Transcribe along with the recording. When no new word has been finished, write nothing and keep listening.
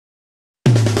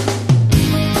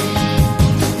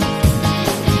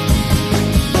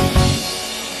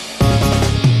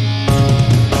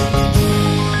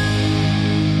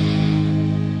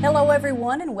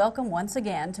welcome once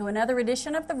again to another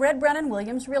edition of the Red, Brown and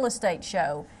Williams Real Estate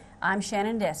Show. I'm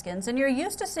Shannon Deskins, and you're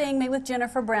used to seeing me with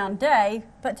Jennifer Brown Day,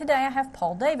 but today I have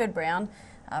Paul David Brown,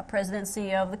 President and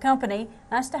CEO of the company.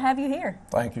 Nice to have you here.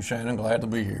 Thank you, Shannon. Glad to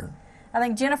be here. I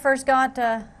think Jennifer's got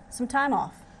some time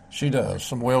off. She does.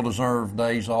 Some well-deserved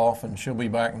days off, and she'll be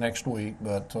back next week,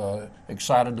 but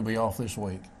excited to be off this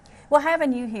week. Well,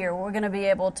 having you here, we're going to be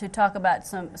able to talk about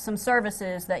some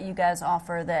services that you guys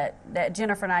offer that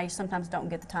Jennifer and I sometimes don't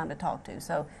get the time to talk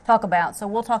about. So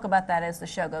we'll talk about that as the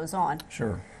show goes on.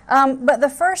 Sure. But the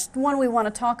first one we want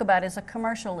to talk about is a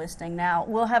commercial listing. Now,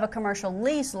 we'll have a commercial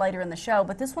lease later in the show,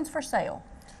 but this one's for sale.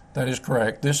 That is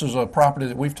correct. This is a property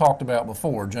that we've talked about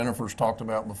before. Jennifer's talked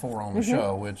about before on the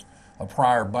show. It's a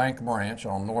prior bank branch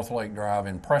on North Lake Drive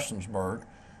in Prestonsburg.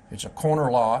 It's a corner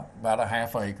lot, about a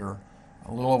half acre,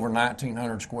 a little over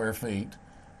 1,900 square feet.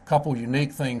 A couple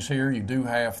unique things here. You do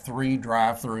have 3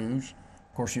 drive-throughs.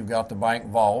 Of course, you've got the bank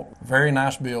vault. Very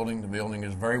nice building. The building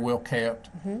is very well kept,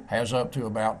 has up to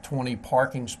about 20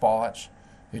 parking spots.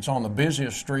 It's on the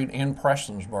busiest street in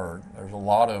Prestonsburg. There's a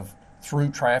lot of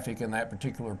through traffic in that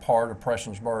particular part of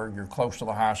Prestonsburg. You're close to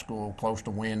the high school, close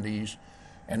to Wendy's,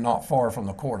 and not far from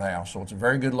the courthouse. So it's a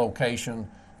very good location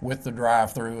with the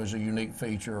drive-through as a unique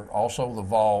feature. Also the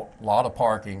vault, a lot of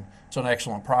parking. It's an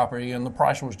excellent property, and the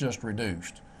price was just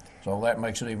reduced. So that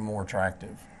makes it even more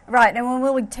attractive. Right, and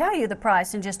we'll tell you the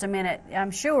price in just a minute. I'm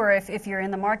sure if you're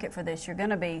in the market for this, you're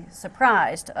going to be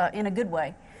surprised in a good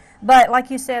way. But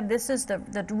like you said, this is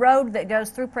the road that goes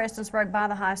through Prestonsburg by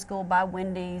the high school, by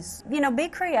Wendy's. You know, be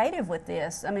creative with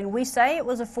this. I mean, we say it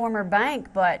was a former bank,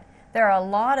 but there are a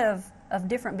lot of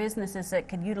different businesses that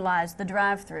could utilize the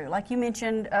drive-through. Like you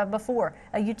mentioned before,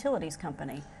 a utilities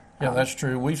company. Yeah, that's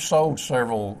true. We've sold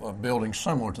several buildings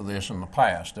similar to this in the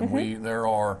past, and there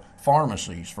are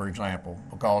pharmacies, for example,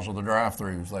 because of the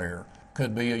drive-throughs there.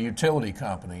 Could be a utility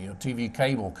company, a TV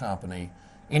cable company,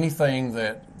 anything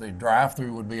that the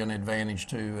drive-through would be an advantage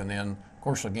to. And then, of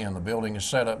course, again, the building is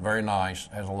set up very nice,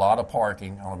 has a lot of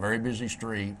parking on a very busy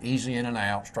street, easy in and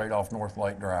out, straight off North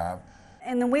Lake Drive.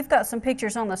 And then we've got some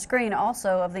pictures on the screen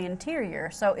also of the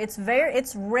interior. So it's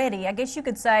ready. I guess you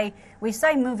could say, we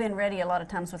say move-in ready a lot of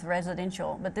times with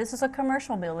residential, but this is a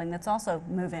commercial building that's also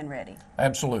move-in ready.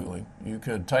 Absolutely. You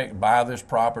could buy this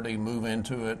property, move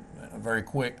into it in a very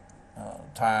quick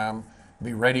time,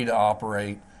 be ready to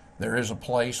operate. There is a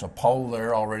pole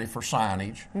there already for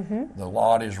signage. The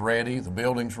lot is ready, the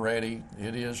building's ready.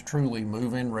 It is truly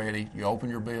move-in ready. You open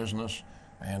your business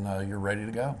and you're ready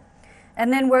to go. And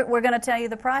then we're going to tell you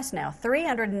the price now,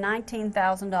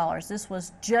 $319,000. This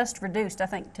was just reduced, I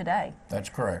think, today. That's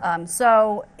correct.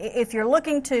 So if you're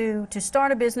looking to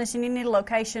start a business and you need a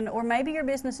location, or maybe your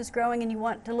business is growing and you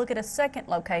want to look at a second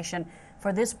location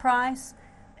for this price,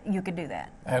 you could do that.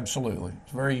 Absolutely.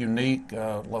 It's a very unique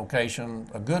location,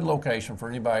 a good location for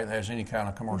anybody that has any kind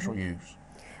of commercial use.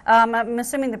 I'm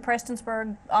assuming the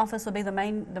Prestonsburg office will be the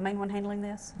main one handling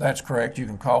this? That's correct. You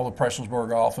can call the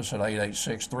Prestonsburg office at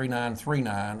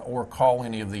 886-3939 or call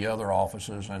any of the other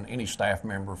offices, and any staff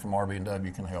member from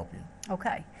RB&W can help you.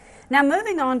 Okay. Now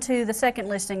moving on to the second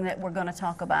listing that we're going to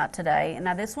talk about today.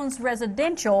 Now this one's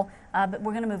residential, but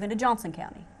we're going to move into Johnson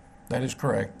County. That is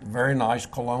correct. Very nice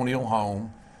colonial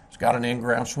home. It's got an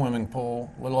in-ground swimming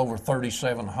pool, a little over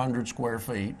 3,700 square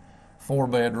feet, 4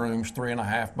 bedrooms,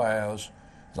 3.5 baths.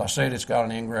 As I said, it's got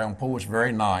an in-ground pool. It's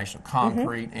very nice, a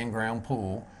concrete in-ground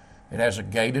pool. It has a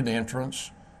gated entrance.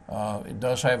 It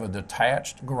does have a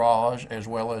detached garage as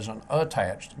well as an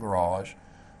attached garage.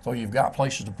 So you've got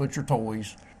places to put your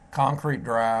toys. Concrete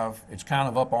drive. It's kind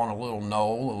of up on a little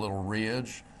knoll, a little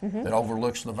ridge that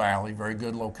overlooks the valley. Very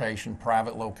good location,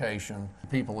 private location.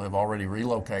 People have already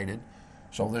relocated.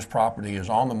 So this property is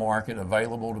on the market,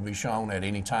 available to be shown at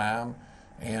any time.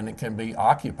 And it can be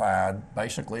occupied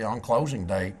basically on closing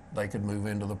date. They could move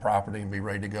into the property and be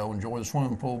ready to go enjoy the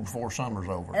swimming pool before summer's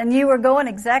over. And you were going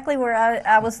exactly where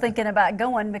I was thinking about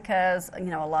going, because you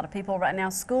know a lot of people right now,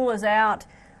 school is out.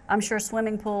 I'm sure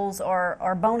swimming pools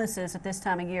are bonuses at this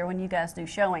time of year when you guys do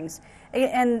showings.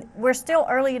 And we're still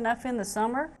early enough in the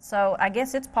summer, so I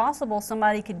guess it's possible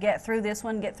somebody could get through this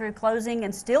one, get through closing,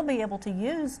 and still be able to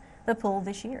use the pool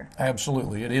this year.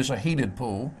 Absolutely. It is a heated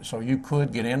pool, so you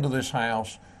could get into this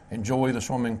house, enjoy the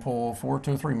swimming pool for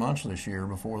 2 or 3 months this year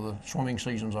before the swimming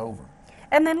season's over.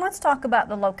 And then let's talk about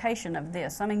the location of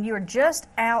this. I mean, you're just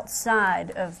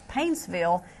outside of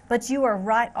Paintsville, but you are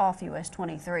right off US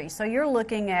 23. So you're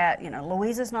looking at,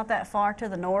 Louisa's not that far to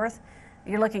the north.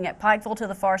 You're looking at Pikeville to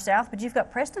the far south, but you've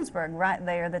got Prestonsburg right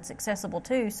there that's accessible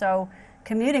too. So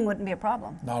commuting wouldn't be a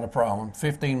problem. Not a problem.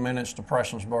 15 minutes to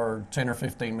Prestonsburg, 10 or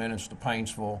 15 minutes to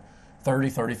Paintsville.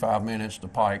 35 minutes to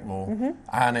Pikeville.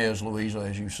 Inez, Louisa,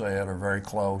 as you said, are very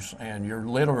close, and you're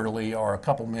literally are a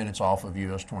couple minutes off of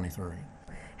US 23.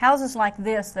 Houses like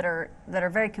this that are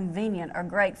very convenient are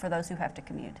great for those who have to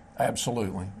commute.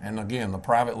 Absolutely. And again, the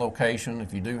private location,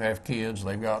 if you do have kids,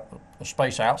 they've got a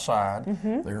space outside.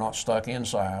 They're not stuck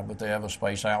inside, but they have a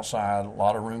space outside, a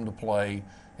lot of room to play.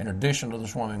 In addition to the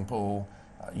swimming pool,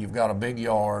 you've got a big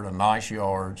yard, a nice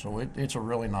yard, so it's a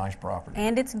really nice property.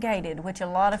 And it's gated, which a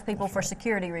lot of people, for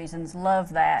security reasons,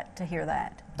 love that, to hear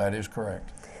that. That is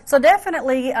correct. So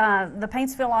definitely the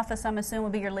Paintsville office, I'm assuming,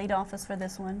 would be your lead office for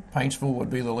this one? Paintsville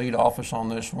would be the lead office on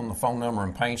this one. The phone number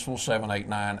in Paintsville,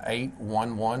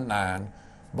 789-8119.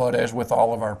 But as with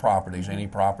all of our properties, any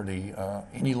property,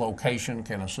 any location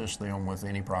can assist them with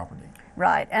any property.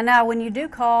 Right. And now when you do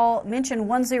call, mention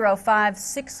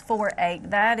 105-648.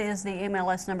 That is the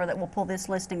MLS number that will pull this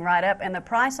listing right up. And the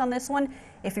price on this one,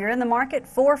 if you're in the market,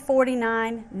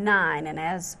 $449,900. And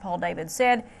as Paul David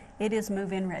said, it is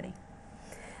move-in ready.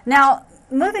 Now,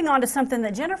 moving on to something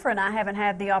that Jennifer and I haven't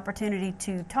had the opportunity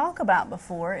to talk about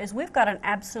before is we've got an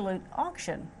absolute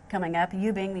auction coming up.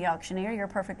 You being the auctioneer, you're a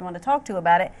perfect one to talk to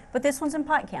about it. But this one's in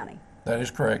Pike County. That is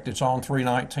correct. It's on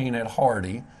 319 at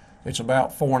Hardy. It's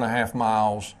about 4.5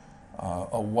 miles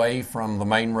away from the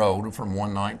main road from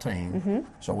 119.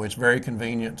 So it's very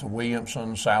convenient to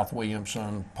Williamson, South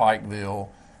Williamson, Pikeville.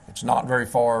 It's not very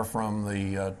far from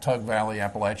the Tug Valley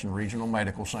Appalachian Regional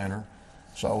Medical Center.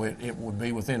 So it would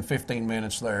be within 15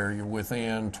 minutes there. You're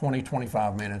within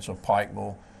 20-25 minutes of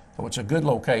Pikeville. So it's a good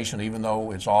location, even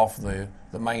though it's off the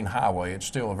main highway. It's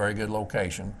still a very good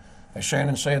location. As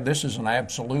Shannon said, this is an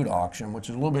absolute auction, which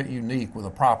is a little bit unique with a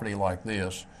property like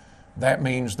this. That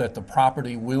means that the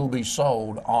property will be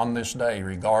sold on this day,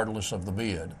 regardless of the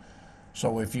bid.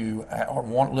 So if you are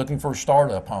looking for a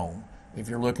startup home, if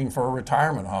you're looking for a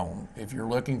retirement home, if you're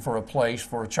looking for a place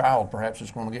for a child, perhaps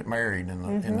it's going to get married in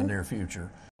the near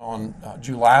future. On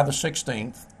July the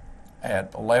 16th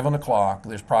at 11 o'clock,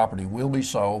 this property will be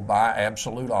sold by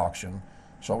absolute auction.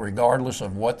 So regardless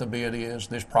of what the bid is,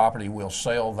 this property will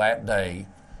sell that day.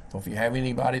 So if you have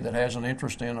anybody that has an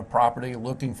interest in a property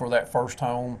looking for that first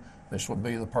home, this would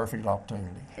be the perfect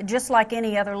opportunity. Just like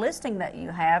any other listing that you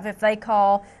have, if they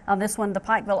call on this one, the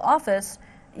Pikeville office,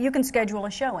 you can schedule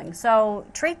a showing. So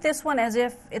treat this one as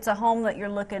if it's a home that you're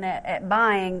looking at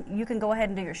buying. You can go ahead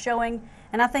and do your showing.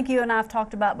 And I think you and I have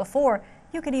talked about before,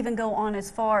 you could even go on as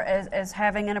far as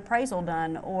having an appraisal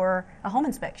done or a home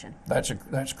inspection. That's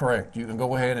correct. You can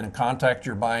go ahead and contact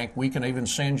your bank. We can even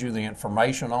send you the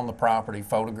information on the property,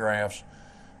 photographs,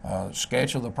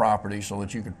 sketch of the property so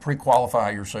that you could pre-qualify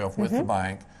yourself with the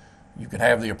bank. You could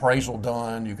have the appraisal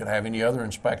done. You could have any other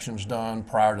inspections done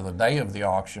prior to the day of the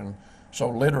auction. So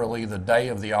literally the day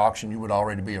of the auction, you would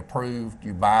already be approved.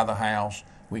 You buy the house.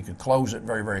 We could close it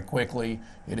very, very quickly.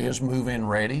 It is move-in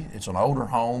ready. It's an older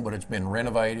home, but it's been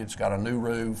renovated. It's got a new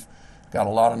roof, got a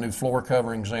lot of new floor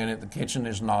coverings in it. The kitchen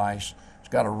is nice. It's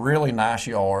got a really nice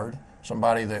yard.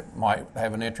 Somebody that might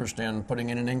have an interest in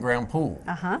putting in an in-ground pool.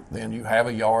 Then you have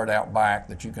a yard out back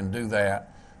that you can do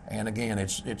that. And again,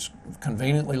 it's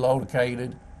conveniently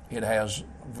located. It has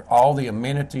all the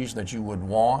amenities that you would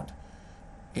want.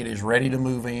 It is ready to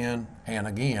move in, and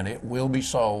again, it will be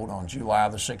sold on July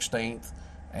the 16th,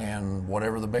 and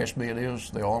whatever the best bid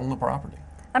is, they'll own the property.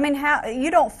 I mean, how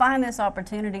you don't find this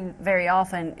opportunity very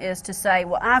often is to say,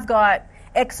 well, I've got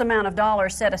X amount of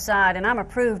dollars set aside, and I'm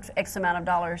approved X amount of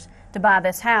dollars to buy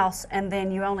this house, and then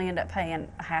you only end up paying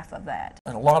half of that.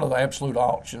 And a lot of the absolute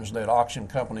auctions that auction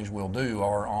companies will do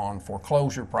are on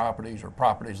foreclosure properties or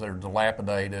properties that are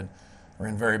dilapidated, are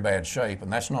in very bad shape,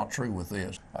 and that's not true with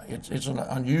this. It's an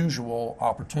unusual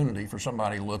opportunity for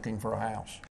somebody looking for a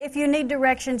house. If you need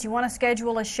directions, you want to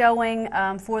schedule a showing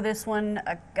for this one,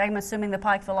 I'm assuming the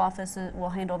Pikeville office will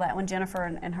handle that one, Jennifer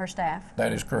and her staff.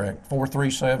 That is correct.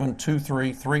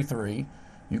 437-2333.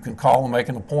 You can call and make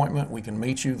an appointment. We can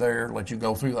meet you there, let you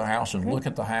go through the house and look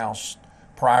at the house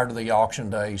prior to the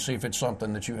auction day, see if it's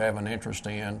something that you have an interest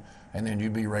in, and then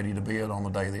you'd be ready to bid on the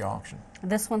day of the auction.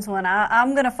 This one's one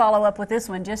I'm going to follow up with this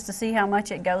one just to see how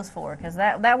much it goes for, because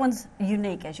that one's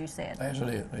unique, as you said. As it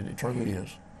is. It truly is.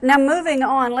 Now, moving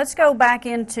on, let's go back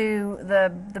into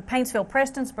the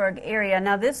Paintsville-Prestonsburg area.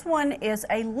 Now, this one is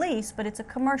a lease, but it's a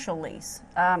commercial lease.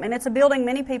 And it's a building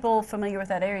many people familiar with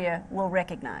that area will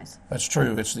recognize. That's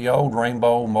true. It's the old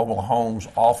Rainbow Mobile Homes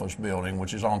office building,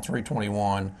 which is on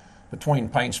 321 between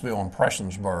Paintsville and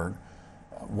Prestonsburg.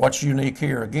 What's unique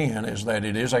here, again, is that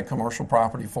it is a commercial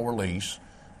property for lease.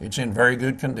 It's in very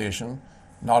good condition.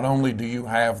 Not only do you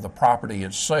have the property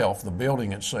itself, the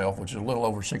building itself, which is a little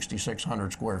over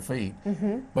 6,600 square feet,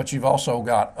 but you've also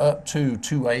got up to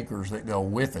 2 acres that go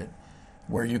with it.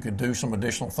 where you could do some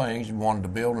additional things. You wanted to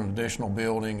build an additional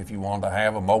building. If you wanted to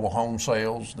have a mobile home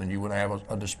sales, then you would have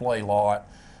a display lot.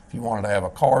 If you wanted to have a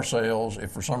car sales,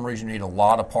 if for some reason you need a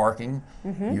lot of parking,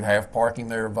 you have parking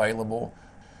there available.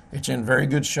 It's in very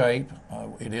good shape.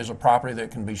 It is a property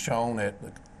that can be shown at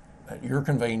your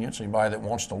convenience. Anybody that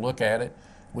wants to look at it,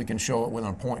 we can show it with an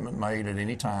appointment made at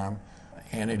any time.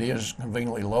 And it is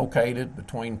conveniently located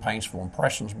between Paintsville and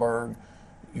Prestonsburg.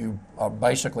 You are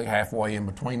basically halfway in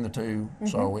between the two,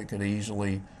 so it could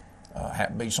easily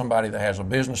be somebody that has a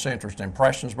business interest in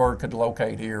Prestonsburg could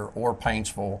locate here, or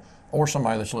Paintsville, or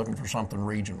somebody that's looking for something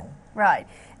regional. Right.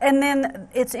 And then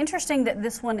it's interesting that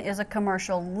this one is a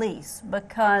commercial lease,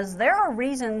 because there are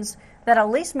reasons that a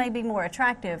lease may be more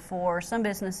attractive for some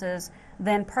businesses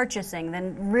than purchasing,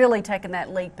 than really taking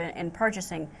that leap and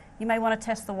purchasing. You may want to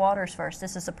test the waters first.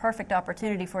 This is a perfect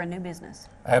opportunity for a new business.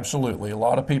 Absolutely. A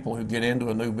lot of people who get into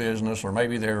a new business, or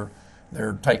maybe they're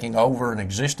taking over an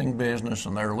existing business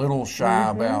and they're a little shy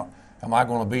about, am I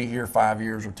going to be here 5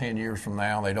 years or 10 years from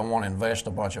now? They don't want to invest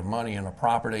a bunch of money in a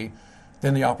property.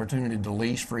 Then the opportunity to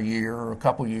lease for a year or a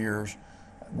couple years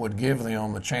would give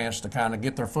them the chance to kind of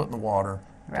get their foot in the water,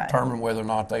 determine whether or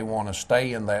not they want to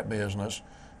stay in that business,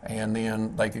 and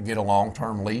then they could get a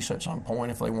long-term lease at some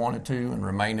point if they wanted to and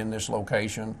remain in this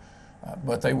location.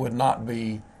 But they would not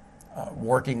be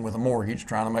working with a mortgage,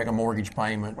 trying to make a mortgage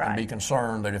payment, and be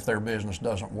concerned that if their business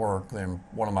doesn't work, then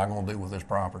what am I going to do with this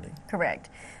property? Correct.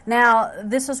 Now,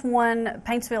 this is one,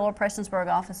 Paintsville or Prestonsburg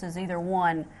offices, either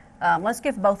one. Let's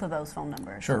give both of those phone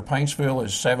numbers. Sure. Paintsville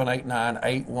is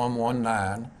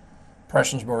 789-8119.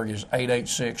 Prestonsburg is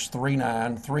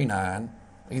 886-3939.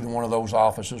 Either one of those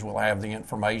offices will have the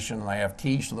information, and they have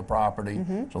keys to the property,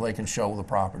 so they can show the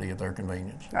property at their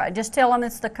convenience. All right, just tell them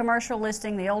it's the commercial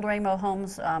listing, the old Rainbow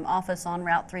Homes office on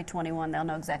Route 321. They'll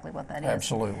know exactly what that is.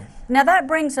 Absolutely. Now that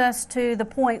brings us to the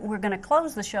point we're going to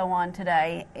close the show on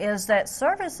today, is that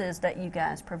services that you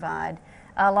guys provide,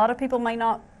 a lot of people may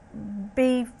not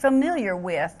be familiar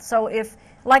with. So if,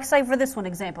 like say for this one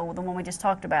example, the one we just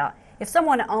talked about, if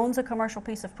someone owns a commercial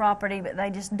piece of property but they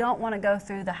just don't want to go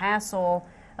through the hassle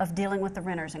of dealing with the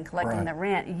renters and collecting the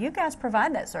rent, you guys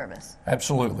provide that service.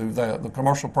 Absolutely. The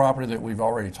commercial property that we've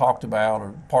already talked about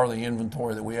are part of the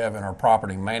inventory that we have in our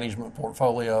property management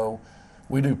portfolio.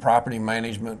 We do property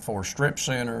management for strip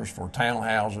centers, for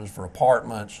townhouses, for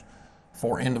apartments,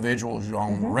 for individuals who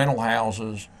own rental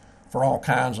houses, for all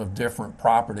kinds of different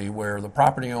property where the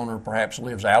property owner perhaps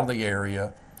lives out of the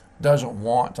area, doesn't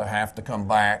want to have to come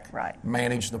back,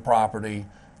 manage the property,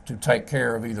 to take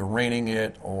care of either renting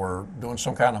it or doing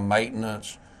some kind of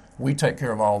maintenance. We take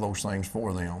care of all those things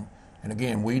for them. And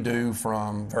again, we do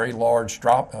from very large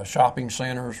shopping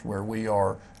centers where we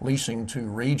are leasing to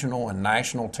regional and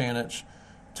national tenants,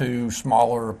 to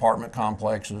smaller apartment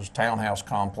complexes, townhouse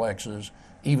complexes,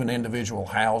 even individual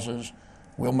houses.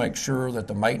 We'll make sure that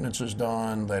the maintenance is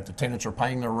done, that the tenants are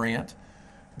paying their rent,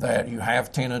 that you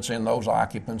have tenants in those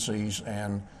occupancies,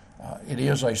 and it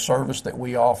is a service that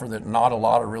we offer that not a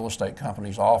lot of real estate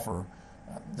companies offer,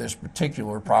 this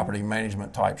particular property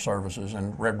management type services,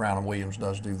 and Red Brown & Williams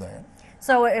does do that.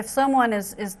 So if someone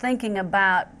is thinking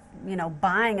about,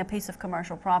 buying a piece of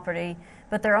commercial property,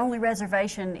 but their only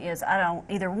reservation is, I don't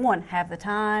either one have the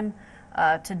time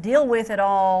to deal with it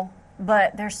all,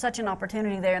 but there's such an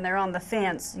opportunity there and they're on the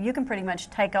fence, you can pretty much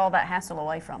take all that hassle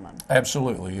away from them.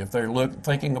 Absolutely. If they're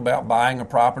thinking about buying a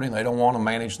property and they don't want to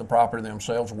manage the property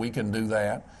themselves, we can do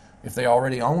that. If they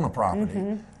already own a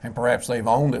property and perhaps they've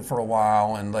owned it for a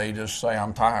while and they just say,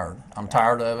 I'm tired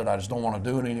of it, I just don't want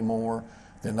to do it anymore,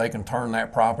 then they can turn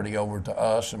that property over to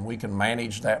us and we can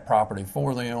manage that property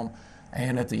for them,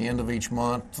 and at the end of each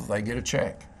month they get a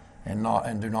check. And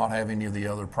do not have any of the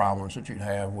other problems that you'd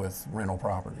have with rental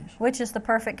properties. Which is the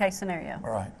perfect case scenario.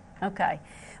 Right. Okay.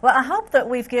 Well, I hope that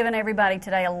we've given everybody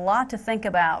today a lot to think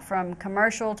about, from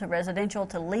commercial to residential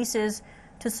to leases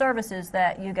to services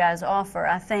that you guys offer.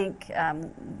 I think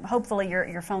hopefully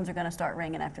your phones are going to start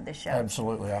ringing after this show.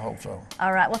 Absolutely. I hope so.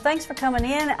 All right. Well, thanks for coming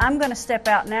in. I'm going to step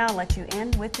out now and let you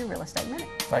end with your Real Estate Minute.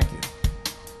 Thank you.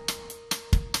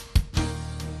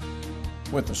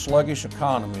 With the sluggish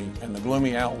economy and the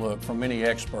gloomy outlook from many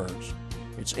experts,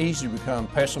 it's easy to become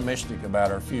pessimistic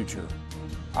about our future.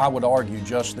 I would argue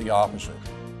just the opposite.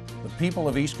 The people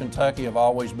of East Kentucky have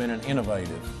always been an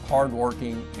innovative,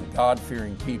 hardworking, and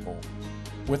God-fearing people.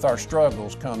 With our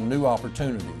struggles come new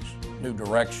opportunities, new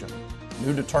direction,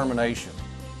 new determination,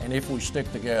 and if we stick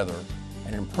together,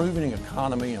 an improving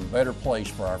economy and better place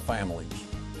for our families.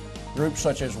 Groups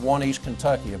such as One East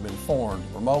Kentucky have been formed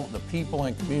to promote the people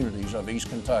and communities of East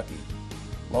Kentucky.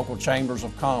 Local chambers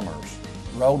of commerce,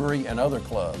 Rotary and other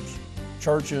clubs,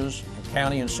 churches, and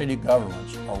county and city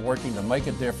governments are working to make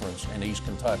a difference in East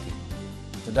Kentucky.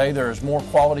 Today there is more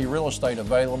quality real estate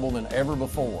available than ever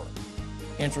before.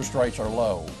 Interest rates are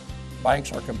low.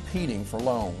 Banks are competing for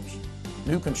loans.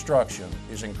 New construction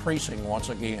is increasing once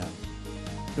again.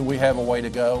 Do we have a way to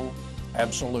go?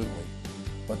 Absolutely.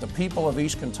 But the people of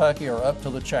East Kentucky are up to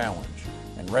the challenge,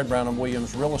 and Red Brown &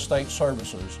 Williams Real Estate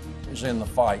Services is in the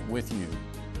fight with you.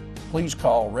 Please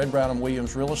call Red Brown &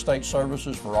 Williams Real Estate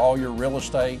Services for all your real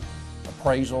estate,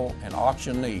 appraisal, and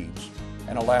auction needs,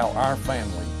 and allow our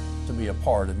family to be a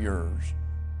part of yours.